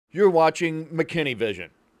You're watching McKinney Vision,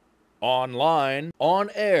 online, on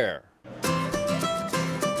air.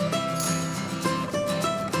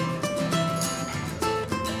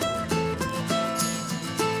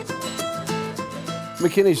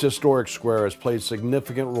 McKinney's historic square has played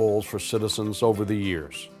significant roles for citizens over the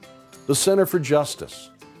years. The Center for Justice,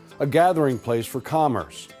 a gathering place for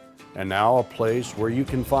commerce, and now a place where you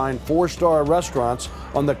can find four-star restaurants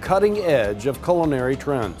on the cutting edge of culinary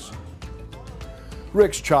trends.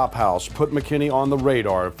 Rick's Chop House put McKinney on the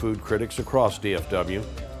radar of food critics across DFW.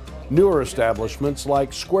 Newer establishments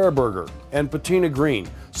like Square Burger and Patina Green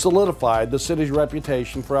solidified the city's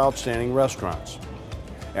reputation for outstanding restaurants.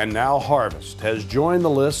 And now Harvest has joined the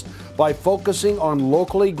list by focusing on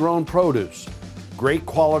locally grown produce, great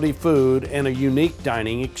quality food, and a unique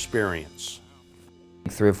dining experience.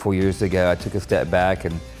 3 or 4 years ago, I took a step back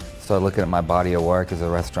and started looking at my body of work as a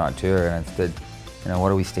restaurateur, and I said, what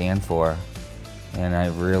do we stand for? And I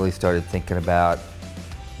really started thinking about,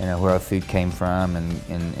 where our food came from,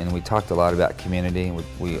 and we talked a lot about community.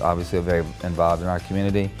 We obviously are very involved in our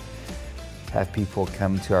community. Have people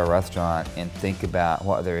come to our restaurant and think about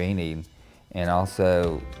what they're eating, and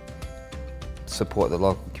also support the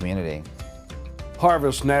local community.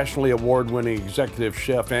 Harvest nationally award-winning executive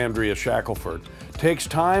chef Andrea Shackelford takes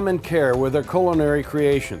time and care with their culinary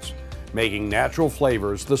creations, making natural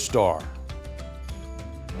flavors the star.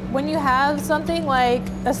 When you have something like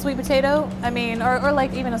a sweet potato, or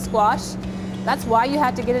like even a squash, that's why you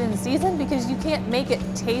have to get it in season, because you can't make it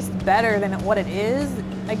taste better than what it is.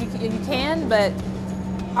 Like you can, but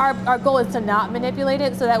our goal is to not manipulate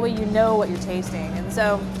it, so that way you know what you're tasting. And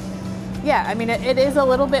so, yeah, it is a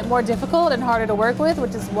little bit more difficult and harder to work with,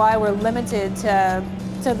 which is why we're limited to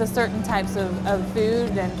the certain types of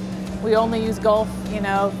food, and we only use Gulf,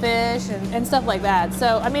 fish and stuff like that.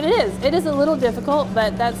 So, it is a little difficult,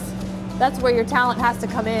 but that's where your talent has to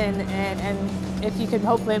come in, and if you can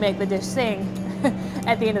hopefully make the dish sing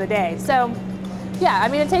at the end of the day. So,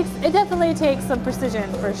 yeah, it definitely takes some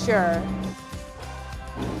precision for sure.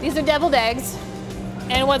 These are deviled eggs,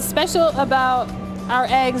 and what's special about our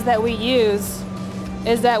eggs that we use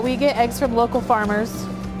is that we get eggs from local farmers,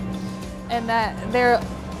 and that they're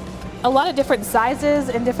a lot of different sizes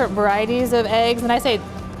and different varieties of eggs. And I say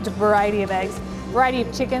variety of eggs, variety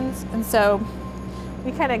of chickens, and so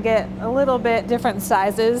we kind of get a little bit different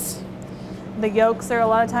sizes. The yolks are a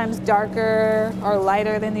lot of times darker or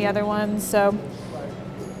lighter than the other ones, so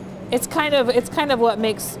it's kind of what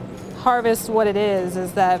makes Harvest what it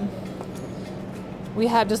is that we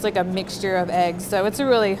have just like a mixture of eggs. So it's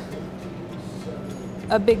a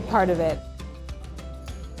big part of it.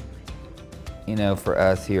 For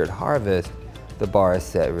us here at Harvest, the bar is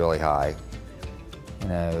set really high.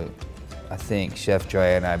 I think Chef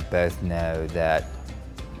Drea and I both know that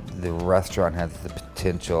the restaurant has the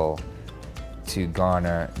potential to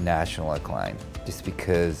garner national acclaim just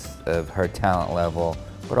because of her talent level,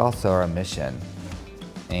 but also our mission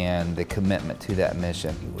and the commitment to that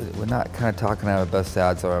mission. We're not kind of talking out of both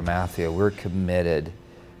sides of our mouth here. We're committed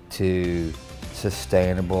to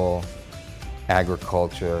sustainable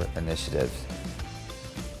agriculture initiatives.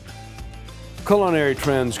 Culinary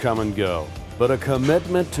trends come and go, but a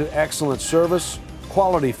commitment to excellent service,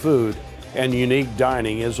 quality food, and unique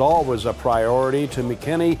dining is always a priority to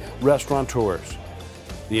McKinney restaurateurs.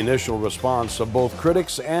 The initial response of both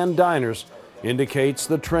critics and diners indicates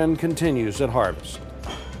the trend continues at Harvest.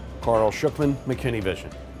 Carl Schuckman, McKinney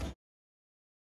Vision.